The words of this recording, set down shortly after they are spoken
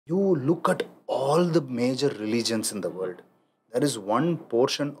You look at all the major religions in the world. There is one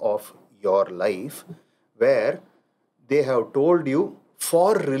portion of your life where they have told you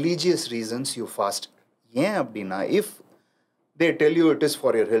for religious reasons you fast. Yeah, Abdina, if they tell you it is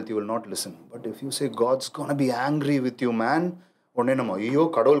for your health, you will not listen. But if you say God's gonna be angry with you, man, I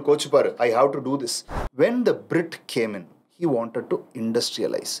have to do this. When the Brit came in, he wanted to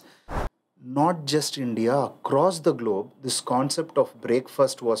industrialize. Not just India, across the globe, this concept of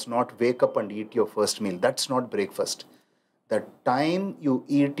breakfast was not wake up and eat your first meal. That's not breakfast. The time you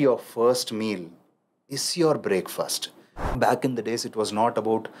eat your first meal is your breakfast. Back in the days, it was not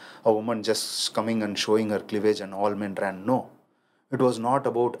about a woman just coming and showing her cleavage and all men ran. No. It was not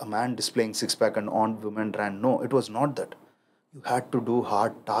about a man displaying six-pack and all women ran. No, it was not that. You had to do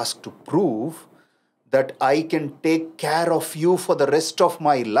hard tasks to prove that I can take care of you for the rest of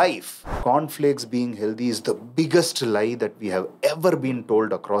my life. Cornflakes being healthy is the biggest lie that we have ever been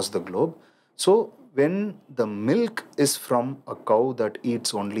told across the globe. So when the milk is from a cow that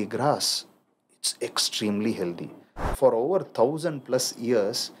eats only grass, it's extremely healthy. For over 1,000+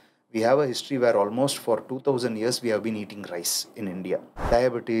 years, we have a history where almost for 2,000 years we have been eating rice in India.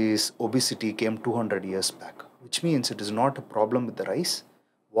 Diabetes, obesity came 200 years back, which means it is not a problem with the rice.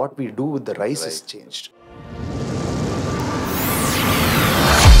 What we do with the rice is changed.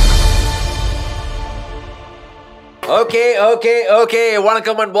 Okay.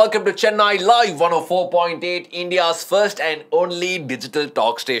 Vanakkam and welcome to Chennai Live 104.8, India's first and only digital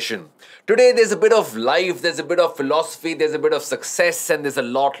talk station. Today there's a bit of life, there's a bit of philosophy, there's a bit of success, and there's a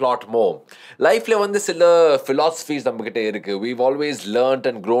lot more. Life le vande silla philosophies namkitte irukku. We've always learnt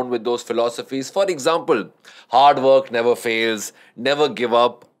and grown with those philosophies. For example, hard work never fails, never give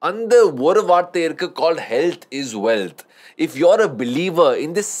up. And the oru vaarthai irukku called health is wealth. If you're a believer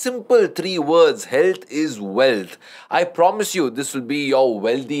in this simple 3 words, health is wealth, I promise you this will be your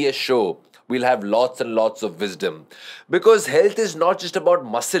wealthiest show. We'll have lots and lots of wisdom. Because health is not just about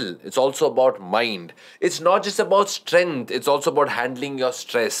muscle, it's also about mind. It's not just about strength, it's also about handling your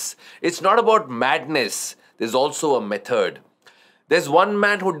stress. It's not about madness, there's also a method. There's one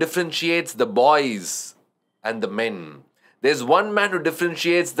man who differentiates the boys and the men. There's one man who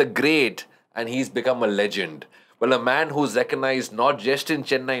differentiates the great, and he's become a legend. Well, a man who's recognized not just in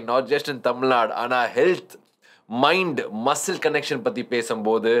Chennai, not just in Tamil Nadu, and our health, mind, muscle connection pati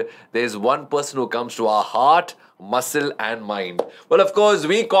pesambodhu, there's one person who comes to our heart, muscle and mind. Well, of course,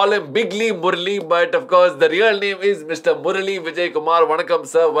 we call him Biglee Murali, but of course, the real name is Mr. Murali Vijay Kumar. Vanakkam,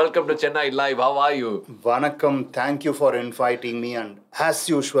 sir. Welcome to Chennai Live. How are you? Vanakkam. Thank you for inviting me, and as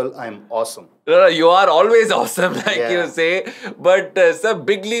usual, I'm awesome. You are always awesome, like you say. But, sir,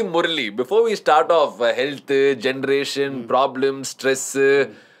 Biglee Murali, before we start off, health, generation, problems, stress,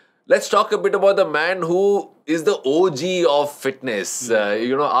 let's talk a bit about the man who is the OG of fitness.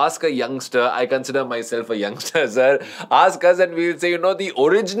 Ask a youngster. I consider myself a youngster, sir. Ask us and we'll say, the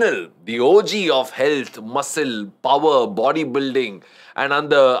original, the OG of health, muscle, power, bodybuilding, and on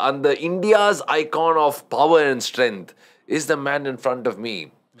the India's icon of power and strength is the man in front of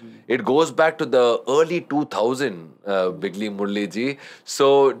me. It goes back to the early 2000, Biglee Murali ji.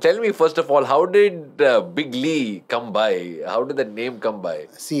 So tell me, first of all, how did Biglee come by? How did the name come by?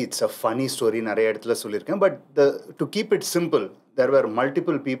 See, it's a funny story, but to keep it simple, there were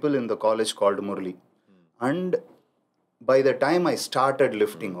multiple people in the college called Murali. And by the time I started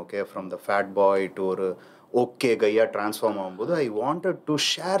lifting, from the fat boy to okay Gaya transform, I wanted to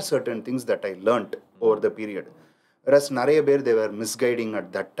share certain things that I learnt over the period. Whereas they were misguiding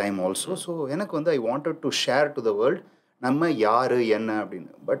at that time also. So, I wanted to share to the world,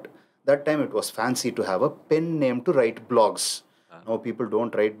 but that time it was fancy to have a pen name to write blogs. Now people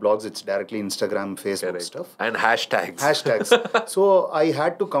don't write blogs, it's directly Instagram, Facebook stuff. And hashtags. So, I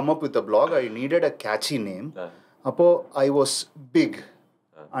had to come up with a blog. I needed a catchy name. I was big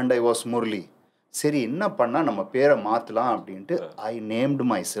and I was Murali. சரி என்ன பண்ணா நம்ம பேரை மாத்தலாம் அப்படின்ட்டு I named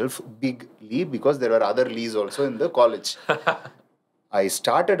myself Biglee because there were other Lees also in the college. I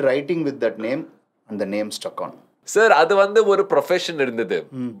started writing with that name and the name stuck on. Sir, அது வந்து ஒரு profession இருந்தது.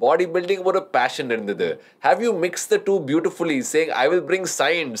 Bodybuilding ஒரு passion இருந்தது. Have you mixed the two beautifully, saying I will bring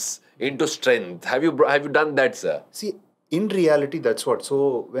science into strength? Have you done that, sir? See, in reality that's what. So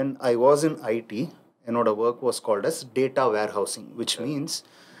when I was in IT, work was called as data warehousing, which means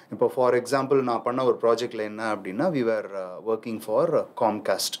for example, நான் பண்ண ஒரு ப்ராஜெக்ட்ல என்ன அப்படின்னா we were working for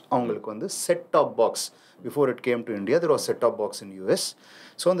Comcast. அவங்களுக்கு வந்து set-top box. Before it came to India, there was set-top box in US.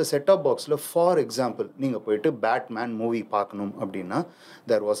 So on the set-top boxல for example, நீங்கள் போயிட்டு Batman movie பார்க்கணும் அப்படின்னா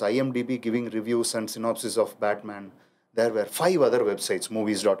there was IMDb giving reviews and synopsis of Batman. There were 5 other websites,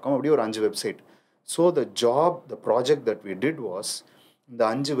 movies.com, அப்படி ஒரு 5 website. So the project that we did was இந்த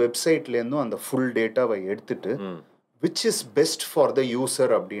 5 வெப்சைட்லேருந்தும் அந்த full டேட்டாவை எடுத்துட்டு which is best for the user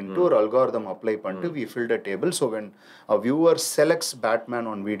அப்படின்ட்டு ஒரு algorithm apply பண்ணிட்டு we filled a table. So when a viewer selects Batman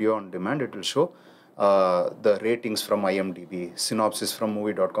on video on demand, it will show the ratings from IMDb, synopsis from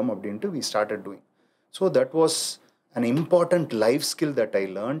movie.com அப்படின்ட்டு we started doing. So that was an important life skill that I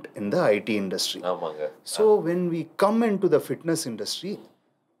learned in the IT industry. So when we come into the fitness industry,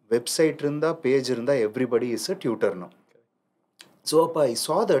 website இருந்தா page இருந்தா everybody is a tutor now. So அப்போ I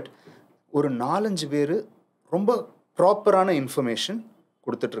saw that ஒரு 4-5 பேர் ரொம்ப ப்ராப்பரான information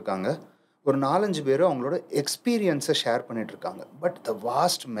கொடுத்துட்ருக்காங்க, ஒரு 4-5 பேர் அவங்களோட எக்ஸ்பீரியன்ஸை ஷேர் பண்ணிகிட்ருக்காங்க. But the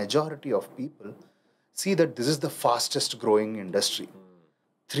vast majority of people see that this is the fastest growing industry.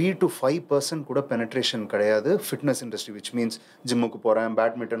 3 to 5% கூட பெனட்ரேஷன் கிடையாது ஃபிட்னஸ் இண்டஸ்ட்ரி, விச் மீன்ஸ் ஜிம்முக்கு போகிறேன்,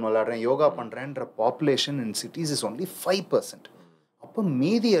 badminton விளாட்றேன், yoga பண்ணுறேன்ற population in cities is only 5%. அப்போ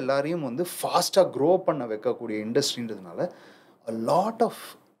மீதி எல்லாரையும் வந்து ஃபாஸ்ட்டாக க்ரோ பண்ண வைக்கக்கூடிய இண்டஸ்ட்ரின்றதுனால a lot of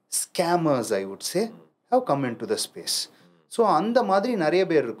scammers, I would say, have come into the space. So அந்த மாதிரி நிறைய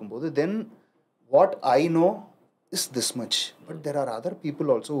பேர் இருக்கும்போது then what I know is this much, but there are other people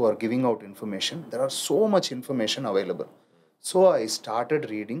also who are giving out information. There are so much information available. So I started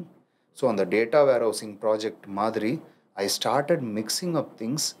reading. So on the data warehousing project madri, I started mixing up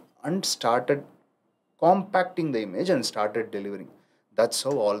things and started compacting the image and started delivering. That's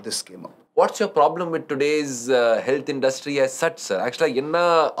how all this came up. What's your problem with today's health industry as such, sir? Actually, enna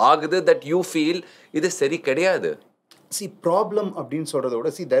agudhu that you feel idu seri kediyadu? See, problem அப்படினு சொல்றத விட,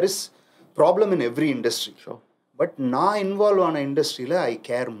 see, there is problem in every industry. Sure. But நான் involve ஆன இண்டஸ்ட்ரியில் I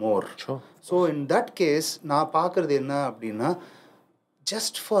care more. Sure. So in that case, நான் பார்க்குறது என்ன அப்படின்னா,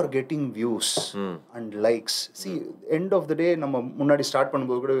 just for getting views and likes. See, end of the day, நம்ம முன்னாடி ஸ்டார்ட்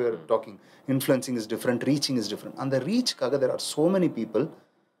பண்ணும்போது கூட we were talking, influencing is different, reaching is different. அந்த ரீச்க்காக there are so many people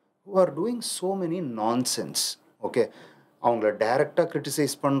who are doing so many nonsense. Okay, அவங்கள டைரெக்டாக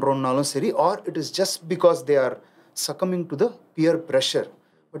criticise பண்ணுறோன்னாலும் சரி, or it is just because they are succumbing to the peer pressure.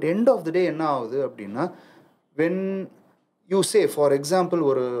 But end of the day என்ன ஆகுது அப்படின்னா, when you say, for example,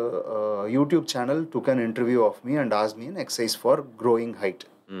 ஒரு YouTube channel took an interview of me and asked me an exercise for growing height.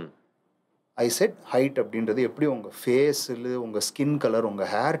 I said, height அப்படின்றது எப்படி உங்கள் ஃபேஸில், உங்கள் skin colour, உங்கள்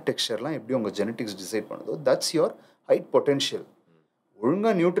ஹேர் டெக்ஸ்சர்லாம் எப்படி உங்கள் ஜெனட்டிக்ஸ் டிசைட் பண்ணுதோ, தட்ஸ் யுவர் ஹைட் பொட்டென்ஷியல்.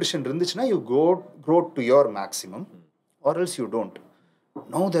 ஒழுங்காக நியூட்ரிஷன் இருந்துச்சுன்னா you grow to your maximum, or else you don't.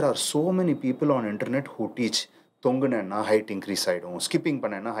 Now there are so many people on internet who teach தொங்குனேன்னா height increase ஆகிடும், skipping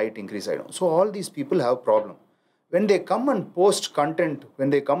பண்ணேன்னா height increase ஆகிடும். So all these people have problem. When they come and post content, when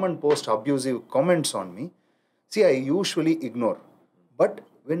they come and post abusive comments on me, see, I usually ignore. But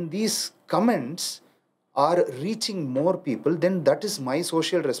when these comments are reaching more people, then that is my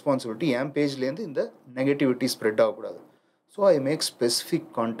social responsibility. என் பேஜ்லேருந்து இந்த negativity spread ஆகக்கூடாது. So I make specific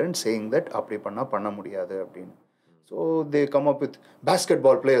content saying that அப்படி பண்ண முடியாது அப்படின்னு. So they come up with basket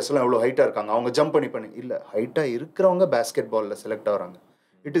பால் பிளேயர்ஸ்லாம் எவ்வளோ ஹைட்டாக இருக்காங்க, அவங்க ஜம்ப் பண்ணி இல்லை, ஹைட்டாக இருக்கிறவங்க பேஸ்கெட் பாலில் செலக்ட் ஆகிறாங்க.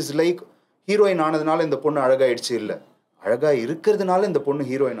 இட் இஸ் லைக் ஹீரோயின் ஆனதுனால இந்த பொண்ணு அழகாயிடுச்சு, இல்லை, அழகாக இருக்கிறதுனால இந்த பொண்ணு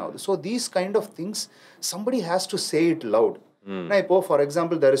ஹீரோயின் ஆகுது. So these kind of things somebody has to say it loud. Now, இப்போ for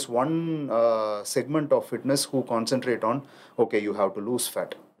example there is one segment of fitness who concentrate on, okay, you have to lose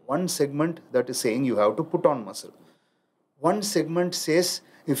fat. One segment that is saying you have to put on muscle. One segment says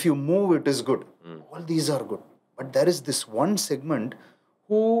if you move it is good. All these are good. But there is this one segment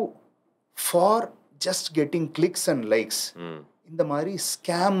who, for just getting clicks and likes, இந்த மாதிரி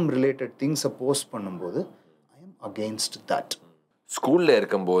scam related திங்ஸை post பண்ணும்போது I am against that. ஸ்கூலில்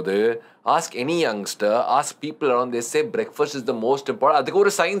இருக்கும்போது ask any youngster, ask people around, they say breakfast is the most important. அதுக்கு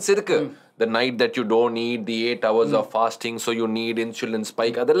ஒரு science இருக்கு. The night that you don't need the 8 hours of fasting, so you need insulin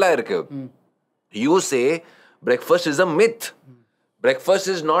spike, அதெல்லாம் இருக்கு. You say breakfast is a myth. Breakfast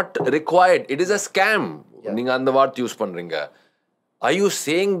is not required. It is a scam. நீங்க அந்த வார்த்தை use பண்றீங்க. Are you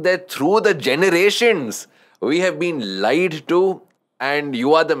saying that through the generations we have been lied to and you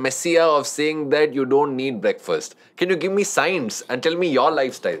are the messiah of saying that you don't need breakfast? Can you give me science and tell me your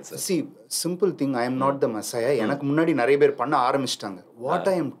lifestyle, sir? See, simple thing, I am not the messiah. எனக்கு முன்னாடி நிறைய பேர் பண்ண ஆரம்பிச்சிட்டாங்க. What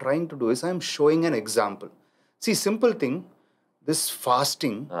I am trying to do is I am showing an example. See, simple thing, this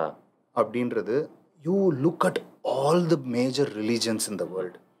fasting அப்படின்றது, you look at all the major religions in the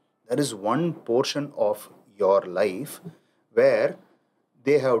world. There is one portion of your life where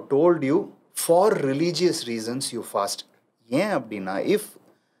they have told you for religious reasons you fast. ஏன் அப்படின்னா, if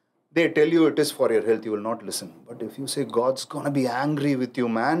they tell you it is for your health, you will not listen. But if you say God's gonna be angry with you,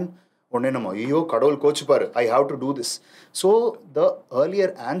 man, உடனே நம்ம ஐயோ கடவுள் கோச்சுப்பாரு, I have to do this. So the earlier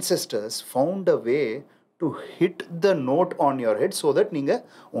ancestors found a way to hit the note on your head so that நீங்கள்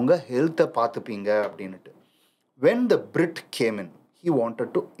உங்கள் ஹெல்த்தை பார்த்துப்பீங்க அப்படின்ட்டு. When the Brit came in, he wanted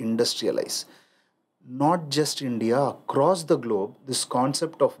to industrialize. not just India, across the globe, this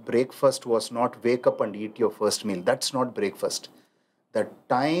concept of breakfast was not wake up and eat your first meal. That's not breakfast. The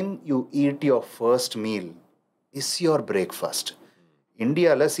time you eat your first meal is your breakfast.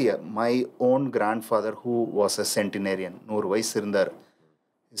 India, let's see, my own grandfather, who was a centenarian, Noor Vaisirindar,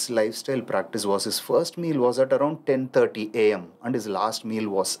 his lifestyle practice was his first meal was at around 10:30 a.m. and his last meal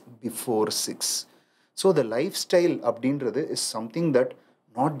was before 6. So the lifestyle abdinradhu is something that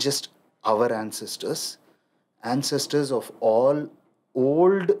not just our ancestors of all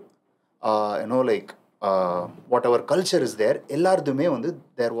old, whatever culture is there, எல்லாருதுமே வந்து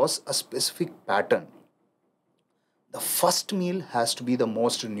there was a specific pattern. The first meal has to be the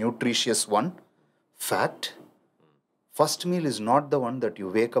most nutritious one. Fact. First meal is not the one that you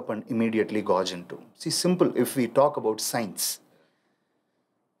wake up and immediately gorge into. See, simple, if we talk about science,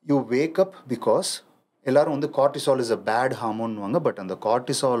 you wake up because எல்லாரும் வந்து cortisol is a bad hormone வாங்க, but அந்த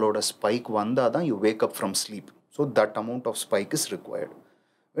cortisolோட spike வந்தாதான் you wake up from sleep. So that amount of spike is required.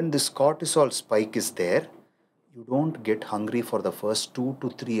 When this cortisol spike is there, you don't get hungry for the first 2 to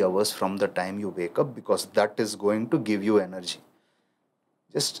 3 hours from the time you wake up, because that is going to give you energy.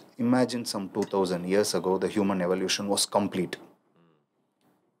 Just imagine some 2000 years ago, the human evolution was complete.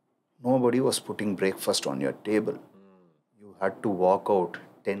 Nobody was putting breakfast on your table. You had to walk out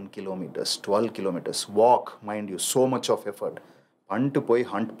 10 kilometers, 12 kilometers, walk, mind you, so much of effort. பண்ணிட்டு போய்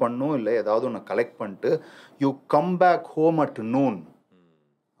hunt பண்ணும், இல்லை ஏதாவது ஒன்று collect பண்ணிட்டு you come back home at noon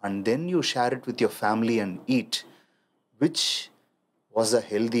and then you share it with your family and eat, which was a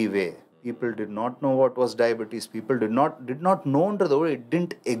healthy way. People did not know what was diabetes. People did not know it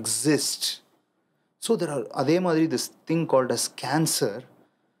didn't exist. So there are adhe madri this thing called as cancer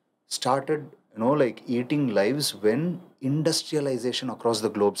started, eating lives when industrialization across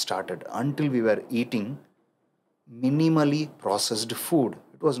the globe started. Until we were eating minimally processed food,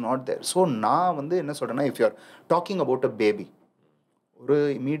 it was not there. So now வந்து என்ன சொல்றேன்னா, if you are talking about a baby, ஒரு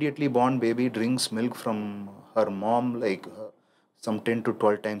immediately born baby drinks milk from her mom like some 10 to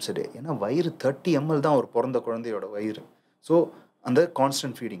 12 times a day. ஏன்னா வயிறு 30 ml தான் ஒரு பிறந்த குழந்தையோட வயிறு. ஸோ அந்த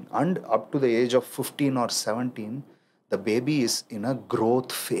constant feeding, and up to the age of 15 or 17, the baby is in a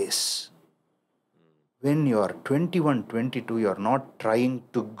growth phase. When you are 21, 22, you are not trying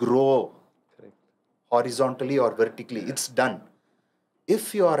to grow horizontally or vertically. It's done. If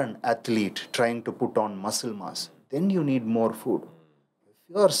you are an athlete trying to put on muscle mass, then you need more food. If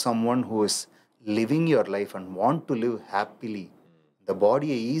you are someone who is living your life and want to live happily, the body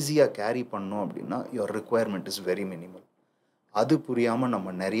easier carry பண்ணனும் அப்படின்னா your requirement is very minimal. அது புரியாம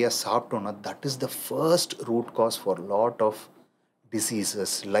நம்ம நிறைய சாப்பிட்டோம்னா that is the first root cause for lot of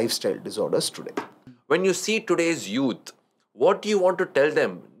diseases, lifestyle disorders today. When you see today's youth, what do you want to tell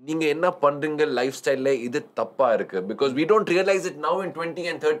them? நீங்க என்ன பண்றீங்க லைஃப்ஸ்டைல்ல, இது தப்பா இருக்கு? Because we don't realize it now in 20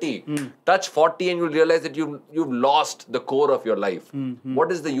 and 30. Touch 40 and you'll realize that you've lost the core of your life. What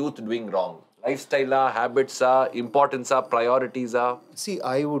is the youth doing wrong? Lifestyle, habits, importance, priorities? See,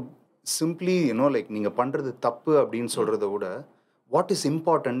 I would simply, நீங்க பண்றது தப்பு அப்படின்னு சொல்றதை விட what is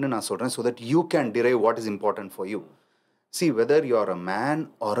important நான் சொல்றேன், so that you can derive what is important for you. See, whether you are a man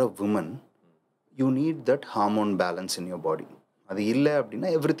or a woman, you need that hormone balance in your body. அது இல்லை அப்படின்னா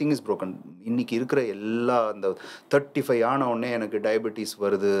எவ்ரி திங் இஸ் ப்ரோக்கன். இன்றைக்கி இருக்கிற எல்லா அந்த 35 ஆன உடனே எனக்கு டயபெட்டிஸ்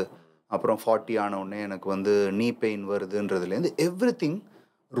வருது, அப்புறம் 40 ஆன உடனே எனக்கு வந்து நீ pain வருதுன்றதுலேருந்து every thing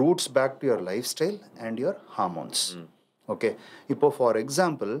roots back to your life style and your hormones. Okay, இப்போ for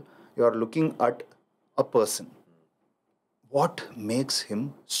example you are looking at a person, what makes him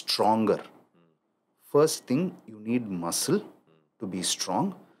stronger? First thing, you need muscle to be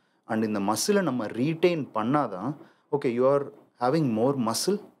strong. And இந்த மசிலை நம்ம retain பண்ணாதான், okay, you are having more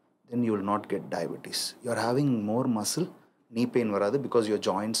muscle, then you will not get diabetes. You are having more muscle, knee pain varadu, because your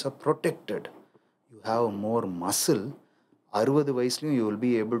joints are protected. You have more muscle, 60 vayaslu you will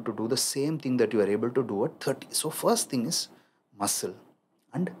be able to do the same thing that you are able to do at 30. So first thing is muscle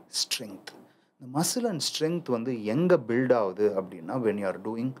and strength. The muscle and strength வந்து எங்க build ஆகுது அப்படின்னா when you are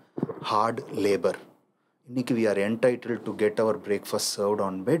doing hard labor. இன்னைக்கு we are entitled to get our breakfast served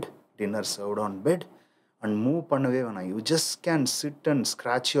on bed, dinner served on bed, and move பண்ணவே வேணாம். You just can sit and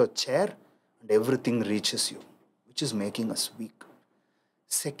scratch your chair and everything reaches you, which is making us weak.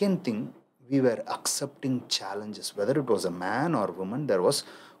 Second thing, we were accepting challenges. Whether it was a man or woman, there was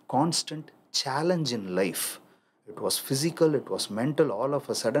constant challenge in life. It was physical, it was mental. All of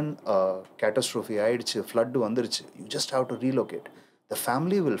a sudden, catastrophe ஆயிடுச்சு, flood வந்துருச்சு. You just have to relocate. The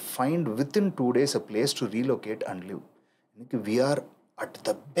family will find within 2 days a place to relocate and live. We are at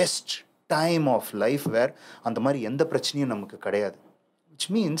the best time of life where அந்த மாதிரி எந்த பிரச்சனையும் நமக்கு கிடையாது. Which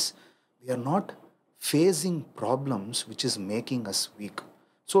means we are not facing problems which is making us weak.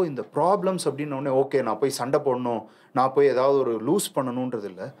 So இந்த problems அப்படின்னோடனே okay நான் போய் சண்டை போடணும், நான் போய் ஏதாவது ஒரு லூஸ் பண்ணணுன்றது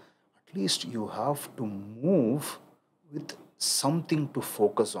இல்லை. At least you have to move with something to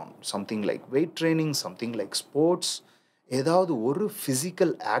focus on, something like weight training, something like sports. ஏதாவது ஒரு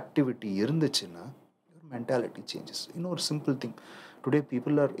ஃபிசிக்கல் ஆக்டிவிட்டி இருந்துச்சுன்னா மென்டாலிட்டி சேஞ்சஸ். இன்னொரு simple thing, today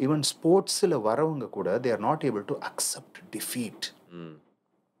people are even ஸ்போர்ட்ஸில் வரவங்க கூட they are not able to accept defeat.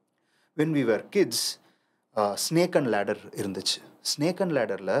 When we were kids snake and ladder இருந்துச்சு. Snake and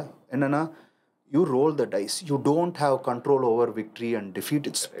லேடரில் என்னென்னா you role the dies, you don't have control over victory and defeat,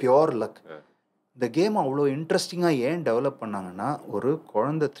 it's pure luck. இந்த game அவ்வளோ இன்ட்ரெஸ்டிங்காக ஏன் develop பண்ணாங்கன்னா, ஒரு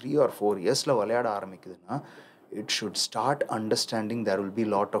குழந்தை 3 or 4 இயர்ஸில் விளையாட ஆரம்பிக்குதுன்னா it should start understanding there will be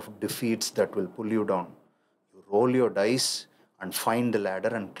lot of defeats that will pull you down. You roll your dice and find the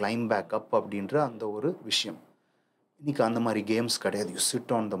ladder and climb back up அப்படின்ற அந்த ஒரு விஷயம். இன்னைக்கு அந்த மாதிரி கேம்ஸ் கிடையாது. You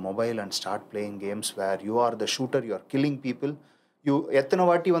sit on the mobile and start playing games where you are the shooter, you are killing people. You எத்தனை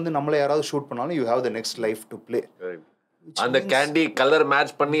வாட்டி வந்து நம்மளை யாராவது ஷூட் பண்ணாலும் you have the next life to play. அந்த கேண்டி கலர்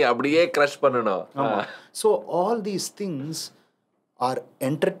மேட்ச் பண்ணி அப்படியே கிரஷ் பண்ணணும். So all these things are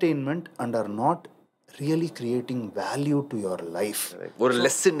entertainment and R not really creating value to your life. ஒரு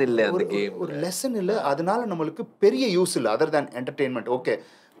லெசன் இல்லை அந்த கேம், ஒரு லெசன் இல்லை. அதனால நம்மளுக்கு பெரிய யூஸ் இல்லை அதர் தேன் என்டர்டெயின்மெண்ட். ஓகே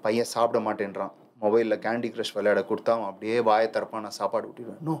பையன் சாப்பிட மாட்டேன்றான், மொபைலில் கேண்டி கிரஷ் விளையாட கொடுத்தா அப்படியே வாயை தரப்பான், நான் சாப்பாடு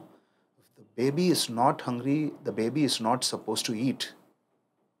ஊட்டிடுவேன். No, the baby is not hungry, the baby is not supposed to eat.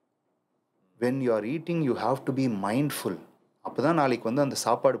 When you are eating you have to be mindful. அப்போ தான் நாளைக்கு வந்து அந்த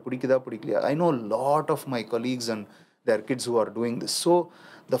சாப்பாடு பிடிக்குதா பிடிக்கலையா. I know lot of my colleagues and their kids who are doing this. So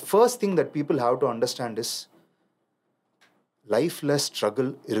the first thing that people have to understand is லைஃப்பில் struggle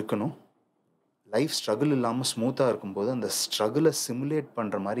இருக்கணும். Life struggle இல்லாமல் ஸ்மூத்தாக இருக்கும்போது அந்த ஸ்ட்ரகிளை சிமுலேட்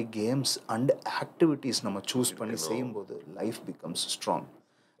பண்ணுற மாதிரி கேம்ஸ் அண்ட் ஆக்டிவிட்டீஸ் நம்ம சூஸ் பண்ணி செய்யும்போது life becomes strong.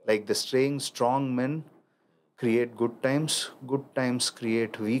 Like the straying strong men create good times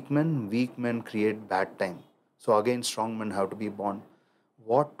create weak men create bad time. So again strong men have to be born.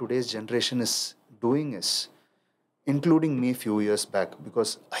 What today's generation is doing is, including me few years back,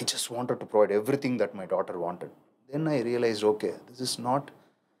 because I just wanted to provide everything that my daughter wanted. Then I realized, okay, this is not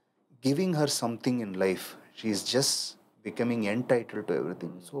giving her something in life. She is just becoming entitled to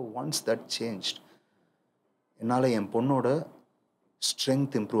everything. So once that changed, ennaala en ponnoda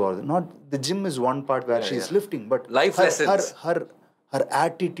strength improve avudu. Not the gym is one part where she is lifting, but life lessons, her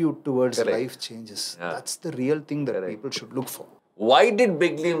attitude towards life changes. That's the real thing that people should look for. Why did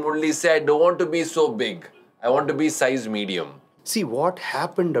Biglee Murali say, I don't want to be so big, I want to be size medium? See, what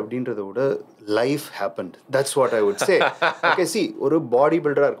happened அப்படின்றத விட life happened. That's what I would say. Okay, see, ஒரு பாடி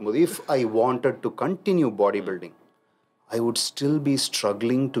பில்டராக இருக்கும்போது if I wanted to continue bodybuilding, I would still be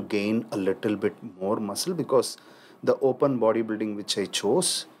struggling to gain a little bit more muscle, because the open bodybuilding which I chose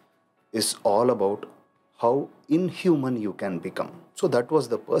is all about how inhuman you can become. So that was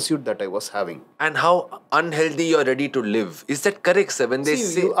the pursuit that I was having. And how unhealthy you're ready to live. Is that correct, sir? When they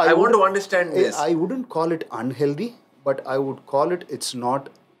say, I want to understand this. I wouldn't call it unhealthy, but I would call it, it's not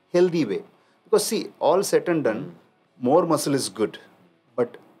healthy way. Because see, all said and done, more muscle is good.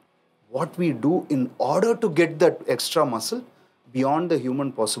 But what we do in order to get that extra muscle beyond the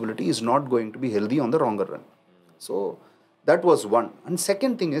human possibility is not going to be healthy on the longer run. So that was one. And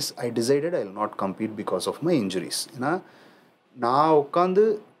second thing is, I decided I will not compete because of my injuries. நான் உட்காந்து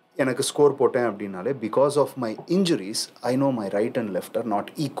எனக்கு score போட்டேன் அப்படின்னாலே, because of my injuries I know my right and left or not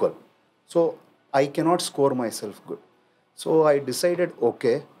equal. So I cannot score my self good. So I decided,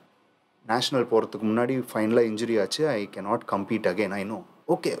 okay, national போகிறதுக்கு முன்னாடி ஃபைனலாக injury ஆச்சு, I cannot compete again. I know,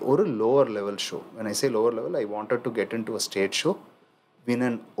 okay, ஒரு lower level show. When I say lower level, I wanted to get in to a state show, win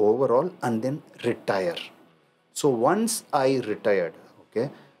an overall and then retire. So once I retired, okay,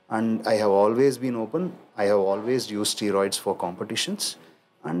 and I have always been open, I have always used steroids for competitions,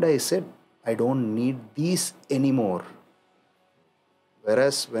 and I said, I don't need these anymore.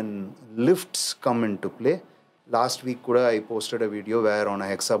 Whereas when lifts come into play, last week kuda I posted a video where on a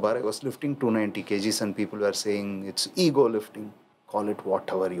hexa bar I was lifting 290 kgs and people were saying it's ego lifting. Call it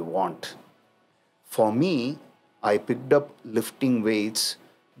whatever you want. For me, I picked up lifting weights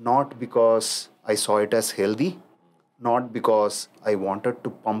not because I saw it as healthy, not because I wanted to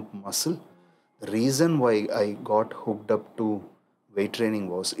pump muscle. The reason why I got hooked up to weight training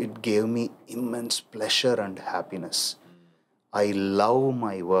was it gave me immense pleasure and happiness. I love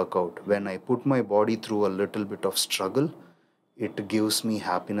my workout. When I put my body through a little bit of struggle, it gives me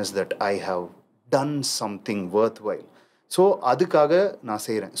happiness that I have done something worthwhile. So அதுக்காக நான்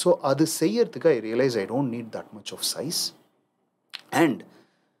செய்கிறேன். So அது செய்யறதுக்கு ஐ realise I don't need that much of size. And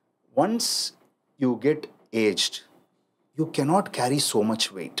once you get aged, you cannot carry so much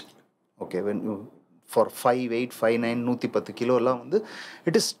wait. Okay, when you for 5'8", 5'9", 110 kilo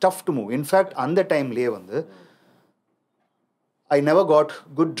it is tough to move. In fact, on the time I never got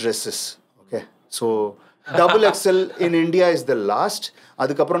good dresses. Okay, so double XL in India is the last.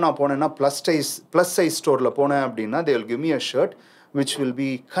 Adukapra na ponena plus size store la pona appadina they will give me a shirt which will be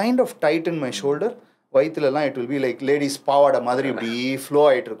kind of tight in my shoulder. Vaithilala it will be like ladies pavada madri இப்படி flow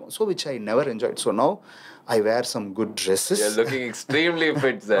ஆயிட்டு இருக்கும். So which I never enjoyed. So now I wear some good dresses. You're looking extremely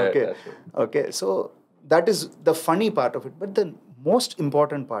fit there. Okay, so that is the funny part of it. But the most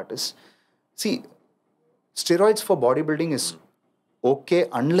important part is, see, steroids for bodybuilding is okay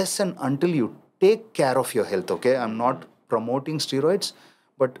unless and until you take care of your health. Okay, I'm not promoting steroids,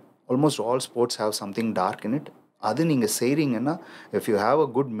 but almost all sports have something dark in it. Adu neenga seiringa, if you have a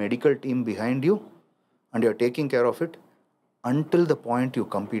good medical team behind you and you're taking care of it, until the point you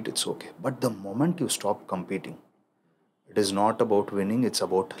compete, it's okay. But the moment you stop competing, it is not about winning, it's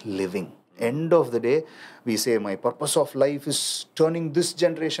about living. End of the day, we say, my purpose of life is turning this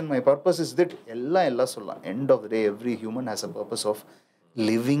generation, my purpose is that. Ella solla. End of the day, every human has a purpose of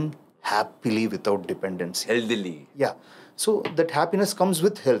living happily without dependency. Healthily. Yeah. So that happiness comes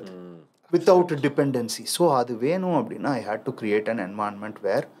with health, without dependency. So adu venu appadina, I had to create an environment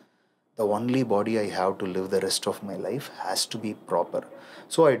where the only body I have to live the rest of my life has to be proper.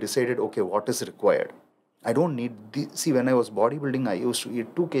 So I decided, okay, what is required? I don't need see, when I was bodybuilding, I used to eat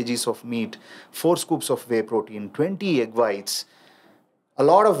 2 kgs of meat, 4 scoops of whey protein, 20 egg whites, a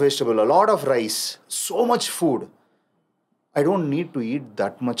lot of vegetable, a lot of rice, so much food. I don't need to eat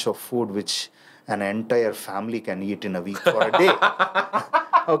that much of food which an entire family can eat in a week for a day.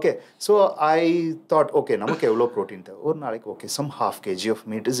 Okay, so I thought, okay, namakku evlo protein the or nalike, okay, some half kg of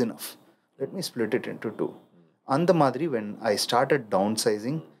meat is enough. Let me split it into 2. And the madri, when I started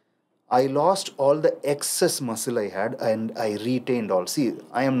downsizing, I lost all the excess muscle I had and I retained all. See,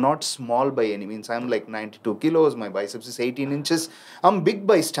 I am not small by any means. I am like 92 kilos. My biceps is 18 inches. I'm big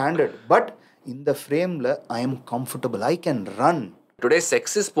by standard. But in the frame, I am comfortable. I can run. Today,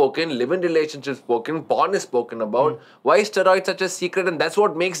 sex is spoken, live-in relationships spoken, porn is spoken about. Why steroids such a secret? And that's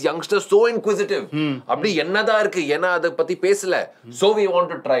what makes youngsters so inquisitive. Abdi ennada irukku, ena adu patti pesala. So we want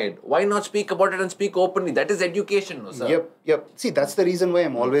to try it. Why not speak about it and speak openly? That is education, no, sir? Yep. See, that's the reason why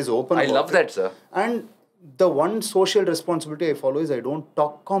I'm always open. I love that, sir. And the one social responsibility I follow is I don't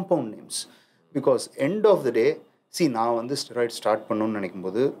talk compound names. Because end of the day, see, now on this steroid start pannonu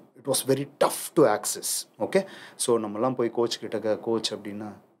nenikumbodhu, it was very tough to access. Okay, so நம்மலாம் போய் coach கிட்ட coach அப்படின்னா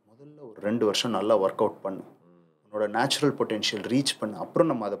முதல்ல ஒரு 2 வருஷம் நல்லா work out பண்ணு, உன்னோட நேச்சுரல் பொட்டென்ஷியல் ரீச் பண்ணு, அப்புறம்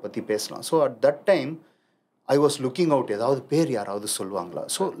நம்ம அதை பற்றி பேசலாம். So at that time I was looking out, ஏதாவது பேர் யாராவது சொல்லுவாங்களா.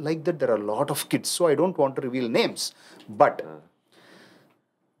 So like that there are lot of kids. So I don't want to reveal names. But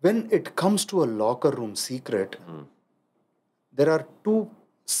when it comes to a locker room secret, there are 2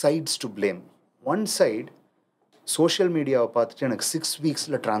 sides to blame. One side, social media பார்த்துட்டு எனக்கு 6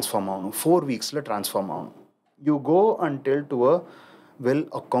 weeksல transform ஆகணும், 4 weeksல transform ஆகணும். You go and tell to a well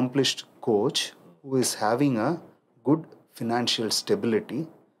accomplished coach who is having a good financial stability,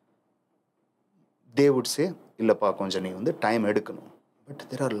 they would say, இல்லப்பா கொஞ்சம் நீ வந்து time எடுக்கணும். But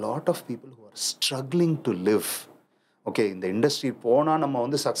there are a lot of people who are struggling to live. Okay, இந்த industry போனால் நம்ம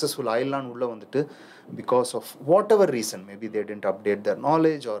வந்து successful ஆயிடலான்னு உள்ளே வந்துட்டு because of whatever reason, maybe they didn't update their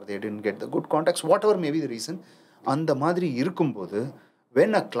knowledge or they didn't get the good contacts, whatever may be the reason, அந்த மாதிரி இருக்கும்போது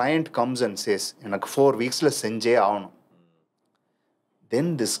when a client comes and says எனக்கு 4 weeksல செஞ்சே ஆகணும், then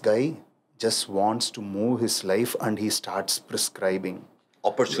this guy just wants to move his life and he starts prescribing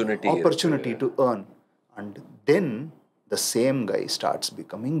opportunity to earn, and then the same guy starts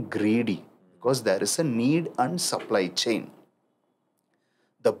becoming greedy because there is a need and supply chain.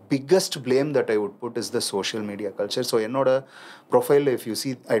 The biggest blame that I would put is the social media culture. So enoda profile, if you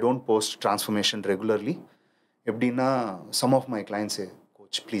see, I don't post transformation regularly. Ebdina, some of my clients say,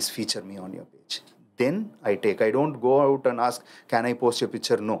 coach, please feature me on your page. Then I don't go out and ask, can I post your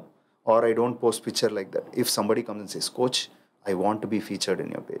picture? No. Or I don't post picture like that. If somebody comes and says, coach, I want to be featured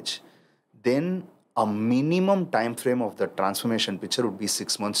in your page, then a minimum time frame of the transformation picture would be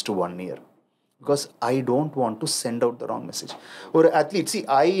 6 months to 1 year. Because I don't want to send out the wrong message. Or athlete, see,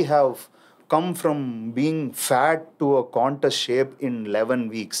 I have come from being fat to a contest shape in 11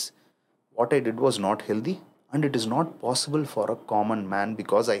 weeks. What I did was not healthy, and it is not possible for a common man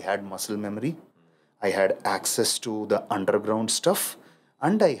because I had muscle memory, I had access to the underground stuff,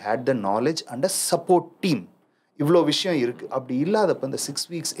 and I had the knowledge and a support team. இவ்வளோ விஷயம் இருக்குது. அப்படி இல்லாதப்போ இந்த 6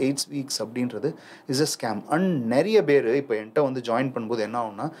 weeks 8 weeks அப்படின்றது is a scam. And நிறைய பேர் இப்போ என்கிட்ட வந்து ஜாயின் பண்ணும்போது என்ன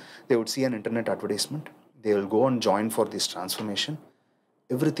ஆகும்னா, they would see an internet advertisement, they will go and join for this transformation,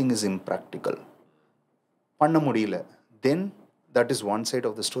 everything is impractical, பண்ண முடியல, then That is one side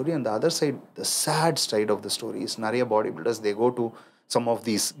of the story. And the other side, the sad side of the story is நிறைய bodybuilders, they go to some of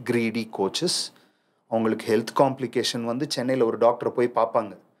these greedy coaches. அவங்களுக்கு health complication வந்து சென்னையில் ஒரு டாக்டரை போய்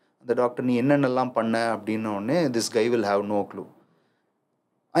பார்ப்பாங்க. அந்த டாக்டர் நீ என்னென்னலாம் பண்ண அப்படின்னோடனே this guy will have no clue.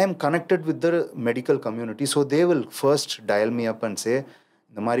 I am connected with the medical community, so they will first dial me up and say,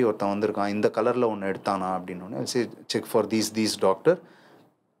 இந்த மாதிரி ஒருத்தன் வந்திருக்கான், இந்த கலரில் ஒன்று எடுத்தானா அப்படின்னோடனே say check for these doctor.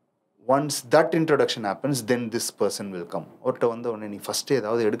 Once that introduction happens, then this person will come. ஒருத்த வந்த உடனே நீ ஃபஸ்ட்டு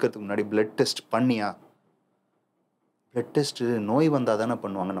ஏதாவது எடுக்கிறதுக்கு முன்னாடி பிளட் டெஸ்ட் பண்ணியா? பிளட் டெஸ்ட் நோய் வந்தால் தானே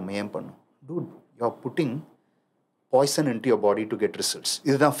பண்ணுவாங்க, நம்ம ஏன் பண்ணோம்? Dude, you are putting poison into your body to get results.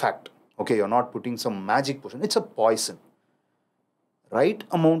 இதுதான் fact. Okay, you are not putting some magic potion. It's a poison. Right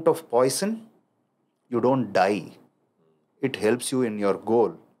amount of poison, you don't die. It helps you in your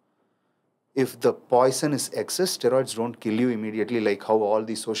goal. If the poison is excess, steroids don't kill you immediately like how all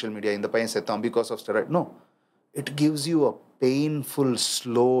these social media in the pain setam because of steroid. No, it gives you a painful,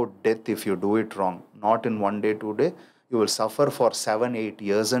 slow death if you do it wrong. Not in 1 day, 2 day. You will suffer for 7, 8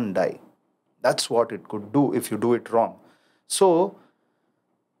 years and die. That's what it could do if you do it wrong. So,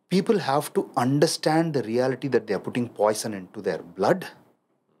 people have to understand the reality that they are putting poison into their blood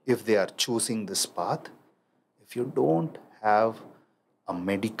if they are choosing this path. If you don't have a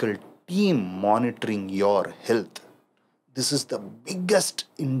medical team monitoring your health, this is the biggest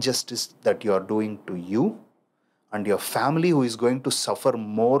injustice that you are doing to you and your family, who is going to suffer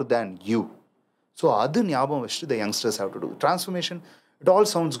more than you. So adu nyabam vechittu the youngsters have to do transformation. It all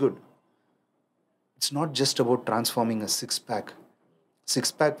sounds good. It's not just about transforming a six pack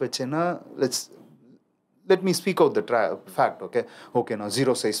vechena. Let me speak out the fact. Okay, now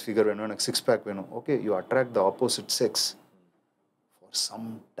zero size figure venu, enak six pack venu. Okay, you attract the opposite sex for some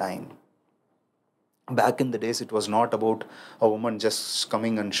time. Back in the days, it was not about a woman just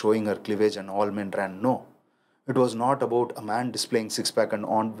coming and showing her cleavage and all men ran. No. It was not about a man displaying six-pack and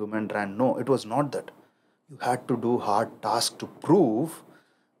all women ran. No, it was not that. You had to do hard tasks to prove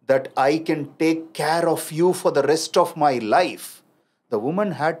that I can take care of you for the rest of my life. The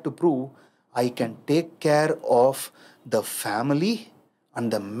woman had to prove I can take care of the family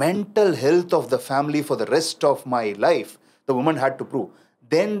and the mental health of the family for the rest of my life. The woman had to prove.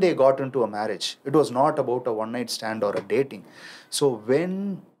 Then they got into a marriage. It was not about a one-night stand or a dating. So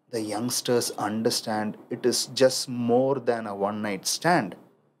when the youngsters understand it is just more than a one-night stand,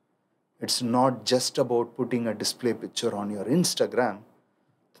 it's not just about putting a display picture on your Instagram,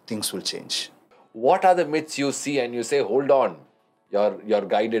 things will change. What are the myths you see and you say, hold on, you're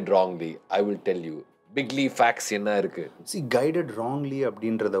guided wrongly? I will tell you. Biglee facts enna irukku. See, guided wrongly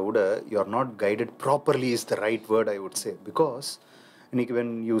abindradha vida, you are not guided properly is the right word, I would say. Because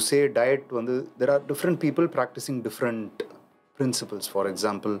when you say diet, there are different people practicing different principles. For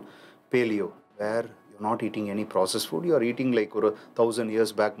example, paleo, where you're not eating any processed food, you are eating like 1,000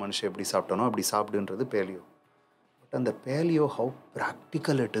 years back manusha eppadi saaptano appadi saapidundrathu paleo. But on the paleo, how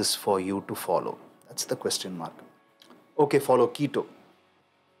practical it is for you to follow, that's the question mark. Okay, follow keto.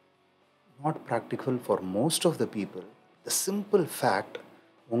 Not practical for most of the people. The simple fact,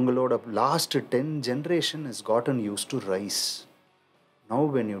 ungaloda last 10 generation has gotten used to rice. Now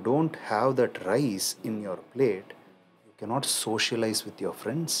when you don't have that rice in your plate, you cannot socialize with your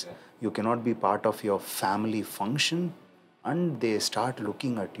friends. You cannot be part of your family function, and they start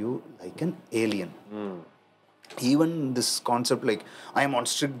looking at you like an alien. Even this concept like, I am on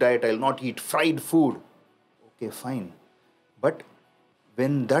strict diet, I will not eat fried food. Okay, fine. But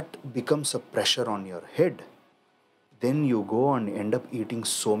when that becomes a pressure on your head, then you go and end up eating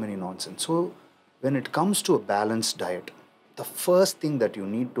so many nonsense. So when it comes to a balanced diet, the first thing that you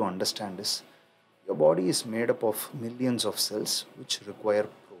need to understand is your body is made up of millions of cells which require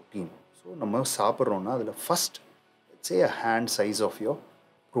protein. So நம்ம சாப்பிட்றோன்னா அதில் first, let's say a hand size of your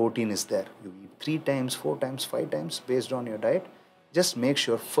protein is there. You eat 3 times, 4 times, 5 times based on your diet. Just make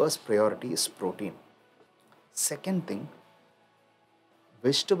sure first priority is protein. Second thing,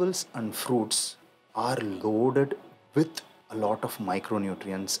 vegetables and fruits are loaded with a lot of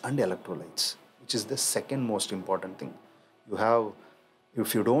micronutrients and electrolytes, which is the second most important thing. If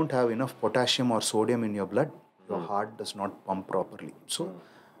you don't have enough potassium or sodium in your blood, your heart does not pump properly. So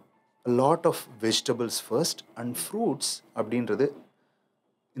a lot of vegetables first, and fruits abdinradhu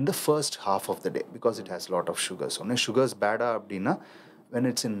in the first half of the day, because it has a lot of sugars. So sugars bad abdina, when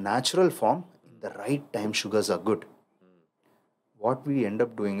it's in natural form, in the right time sugars are good. What we end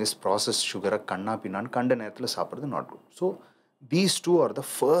up doing is processed sugar kanna pinnan kanda nerathila saapradhu not good. So these two are the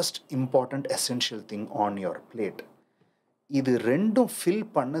first important essential thing on your plate. இது ரெண்டும் fill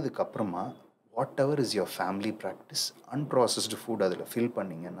பண்ணதுக்கு அப்புறமா what ever is your family practice, unprocessed food அதில் fill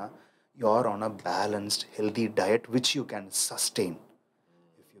பண்ணிங்கன்னா you're on a balanced, healthy diet which you can sustain.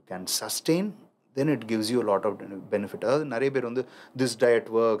 If you can sustain, then it gives you a lot of benefit. நிறைய பேர் வந்து this diet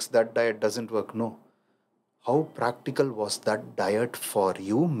works, that diet doesn't work. No. How practical was that diet for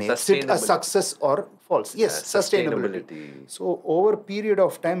you makes it a success or false. Yes, sustainability. So over a period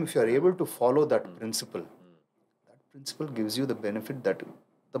of time, if you are able to follow that principle, that principle gives you the benefit that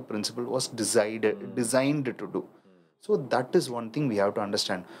the principle was designed to do. So that is one thing we have to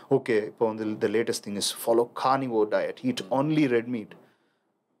understand. Okay, the latest thing is follow carnivore diet, eat only red meat.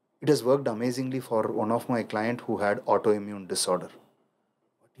 It has worked amazingly for one of my client who had autoimmune disorder.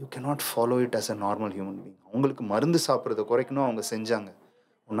 You cannot follow it as a normal human being. அவங்களுக்கு மருந்து சாப்பிட்றத குறைக்கணும் அவங்க செஞ்சாங்க.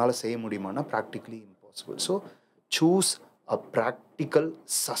 உன்னால் செய்ய முடியுமானா practically impossible. So choose a practical,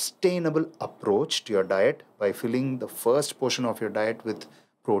 sustainable approach to your diet by filling the first portion of your diet with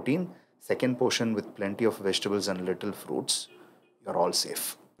protein, second portion with plenty of vegetables and little fruits. You're all safe.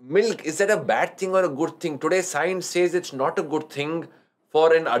 Milk, is that a bad thing or a good thing? Today science says it's not a good thing for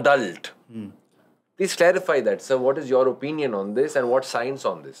an adult. Please clarify that, sir. What is your opinion on this and what science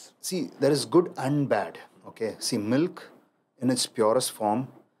on this? See, there is good and bad. Okay. See, milk in its purest form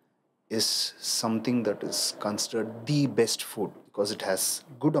is something that is considered the best food because it has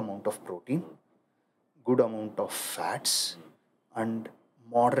good amount of protein, good amount of fats, and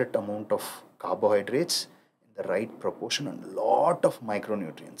moderate amount of carbohydrates in the right proportion and lot of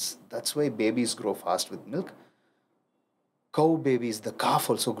micronutrients. That's why babies grow fast with milk. Cow babies, the calf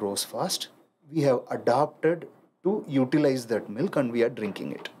also grows fast. We have adapted to utilize that milk and we are drinking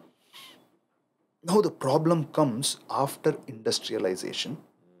it. Now the problem comes after industrialization.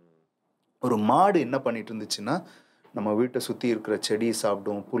 ஒரு மாடு என்ன பண்ணிட்டு இருந்துச்சுன்னா நம்ம வீட்டை சுற்றி இருக்கிற செடி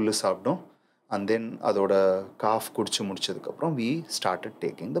சாப்பிடும், புல் சாப்பிடும், and then அதோட காஃப் குடிச்சு முடிச்சதுக்கப்புறம் we started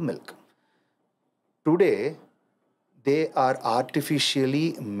taking the milk. Today they are artificially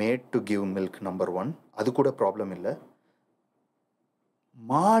made to give milk, number one. அது கூட ப்ராப்ளம் இல்லை.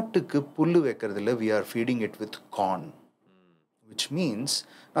 மாட்டுக்கு புல்லு வைக்கிறதுல we are feeding it with corn, which means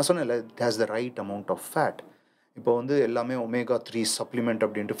நான் சொன்னேன்ல it has the right amount of fat. இப்போ வந்து எல்லாமே omega-3 supplement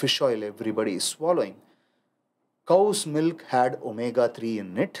அப்படின்ட்டு fish oil everybody is swallowing. Cow's milk had omega-3 in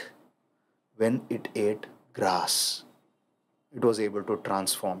it when it ate grass. It was able to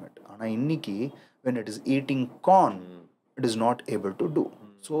transform it. ஆனால் இன்னைக்கு when it is eating corn, it is not able to do.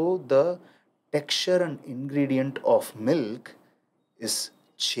 So the texture and ingredient of milk is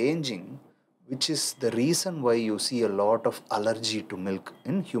changing, which is the reason why you see a lot of allergy to milk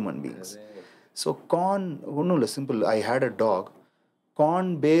in human beings. So corn, simple. I had a dog, corn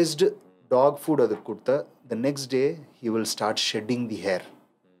based dog food adu kudta, the next day he will start shedding the hair.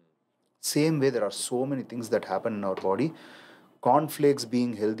 Same way there are so many things that happen in our body. Cornflakes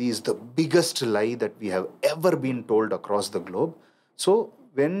being healthy is the biggest lie that we have ever been told across the globe. So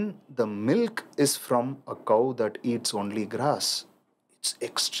when the milk is from a cow that eats only grass, it's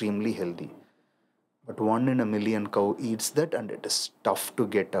extremely healthy. But 1 in a million cow eats that and it is tough to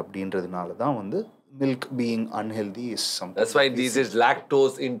get அப்படின்றதுனால தான் வந்து milk being unhealthy is something. That's why this is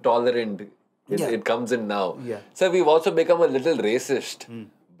lactose intolerant. It comes in now. Yeah. So we've also become a little racist.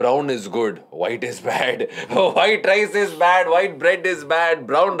 Brown is good, white is bad. White rice is bad, white bread is bad,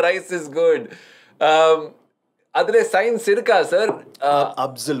 brown rice is good. Adre science irka, sir?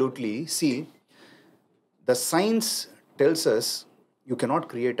 Absolutely. See, the science tells us you cannot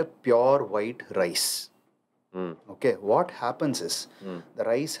create a pure white rice. Okay, what happens is the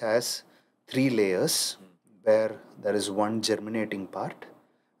rice has 3 layers where there is one germinating part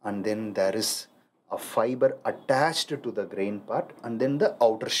and then there is a fiber attached to the grain part and then the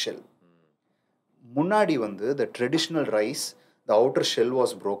outer shell. Munadi vandu the traditional rice, the outer shell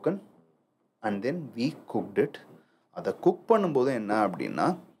was broken and then we cooked it. Ada cook பண்ணும்போது என்ன அப்படின்னா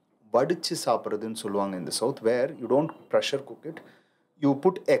வடிச்சு சாப்பிட்றதுன்னு சொல்லுவாங்க in the south, where you don't pressure cook it. You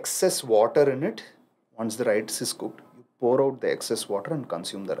put excess water in it. Once the rice is cooked, you pour out the excess water and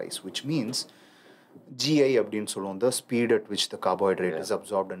consume the rice, which means GI அப்படின்னு சொல்லுவோம், the speed at which the carbohydrate is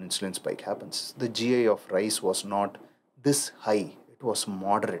absorbed and insulin spike happens. The GI of rice was not this high. It was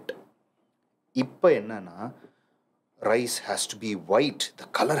moderate. இப்போ என்னன்னா rice has to be white. The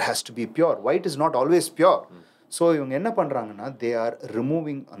color has to be pure. White is not always pure. So இவங்க என்ன பண்ணுறாங்கன்னா they are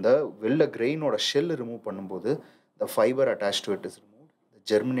removing அந்த வெள்ளை கிரெயினோட shell remove பண்ணும்போது the fiber attached to it is removed.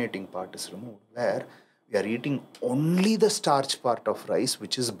 Germinating part is removed, where we are eating only the starch part of rice,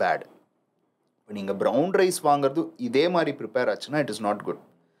 which is bad. When you brown rice vaangiradhu idhe mari prepare achuna, it is not good.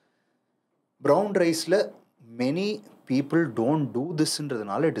 Brown rice la many people don't do this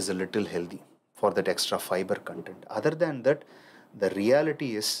indradhanaala it is a little healthy for that extra fiber content. Other than that, the reality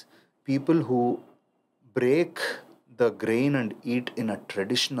is people who break the grain and eat in a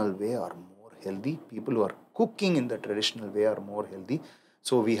traditional way are more healthy. People who are cooking in the traditional way are more healthy.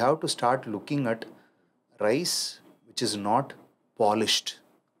 So we have to start looking at rice which is not polished.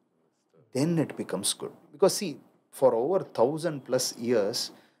 Then it becomes good. Because see, for over 1,000+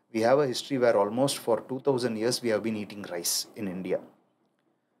 years, we have a history where almost for 2,000 years we have been eating rice in India.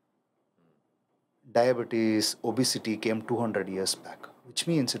 Diabetes, obesity came 200 years back, which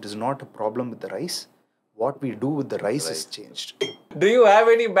means it is not a problem with the rice. What we do with the rice is changed. Do you have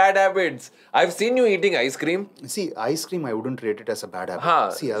any bad habits? I've seen you eating ice cream. See, ice cream, I wouldn't rate it as a bad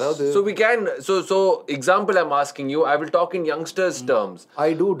habit. See, So we can, so example I'm asking you, I will talk in youngsters' terms.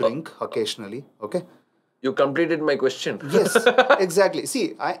 I do drink occasionally, okay? You completed my question. Yes, exactly.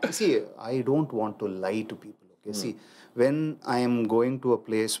 See, I don't want to lie to people, okay? See, when I am going to a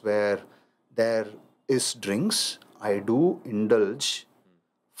place where there is drinks, I do indulge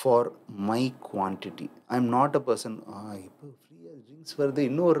for my quantity. I'm not a person, free drinks for the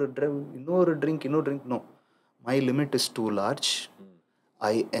drink. No, my limit is too large.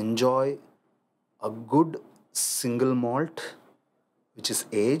 I enjoy a good single malt, which is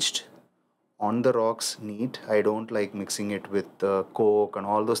aged, on the rocks, neat. I don't like mixing it with Coke and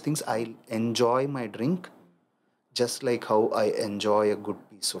all those things. I enjoy my drink just like how I enjoy a good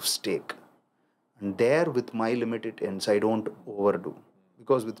piece of steak. And there, with my limit, it ends. I don't overdo.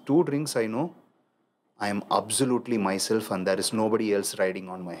 Because with 2 drinks, I know I am absolutely myself and there is nobody else riding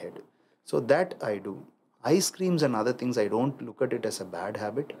on my head. So that I do. Ice creams and other things, I don't look at it as a bad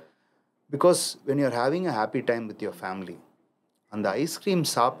habit. Because when you're having a happy time with your family, and the ice cream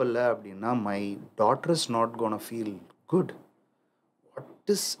saapalla abdina, my daughter is not going to feel good.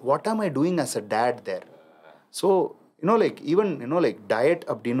 What am I doing as a dad there? So, even, diet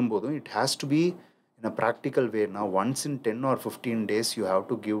abdinum bodum, it has to be in a practical way. Now, once in 10 or 15 days, you have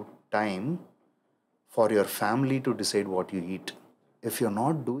to give time for your family to decide what you eat. If you're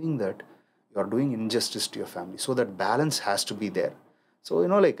not doing that, you're doing injustice to your family. So that balance has to be there. So,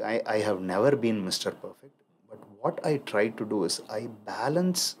 I have never been Mr. Perfect. But what I try to do is I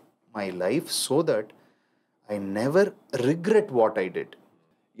balance my life so that I never regret what I did.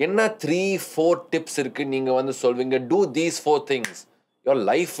 Enna 3-4 tips irukku neenga vandu solvinga, do these 4 things, your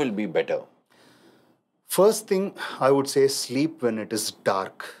life will be better. First thing, I would say sleep when it is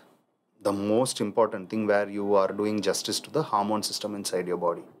dark. The most important thing where you are doing justice to the hormone system inside your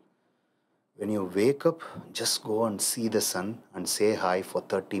body. When you wake up, just go and see the sun and say hi for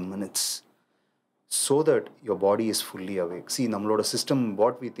 30 minutes so that your body is fully awake. See, nammaloda system,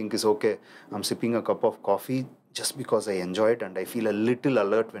 what we think is, okay, I'm sipping a cup of coffee just because I enjoy it and I feel a little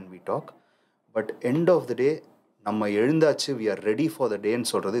alert when we talk. But end of the day, namma elundachu, we are ready for the day and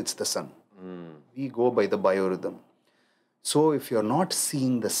solradhu, it's the sun. We go by the biorhythm. So if you're not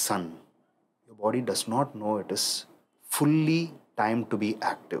seeing the sun, your body does not know it is fully time to be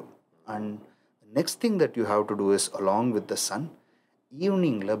active. And the next thing that you have to do is, along with the sun,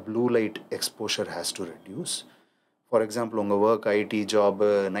 evening la blue light exposure has to reduce. For example, unga work, IT job,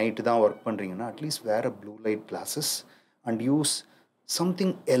 night da work pandringana, at least wear a blue light glasses and use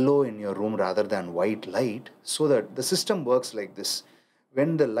something yellow in your room rather than white light, so that the system works like this.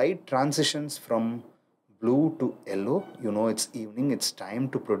 When the light transitions from blue to yellow, you know it's evening, it's time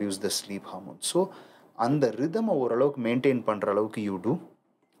to produce the sleep hormone. So, and the rhythm overall maintain pandra alavukku you do,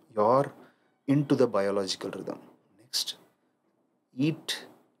 you're into the biological rhythm. Next, eat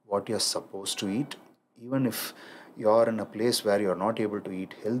what you're supposed to eat. Even if you're in a place where you're not able to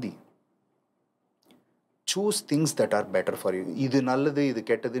eat healthy, choose things that are better for you. Idu nalladhu, idu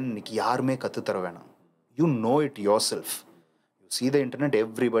kettadhu nikku yarume kattu thara venam. You know it yourself. You see the internet,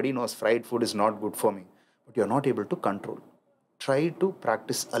 everybody knows fried food is not good for me, but you're not able to control. Try to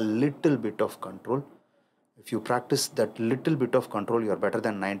practice a little bit of control. If you practice that little bit of control, you're better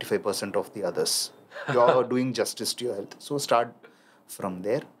than 95% of the others. You're doing justice to your health. So start from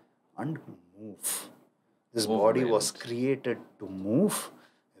there and move. This body was created to move.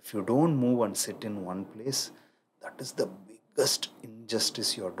 If you don't move and sit in one place, that is the biggest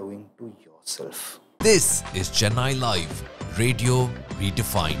injustice you're doing to yourself. This is Chennai Live, Radio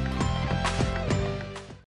Redefined.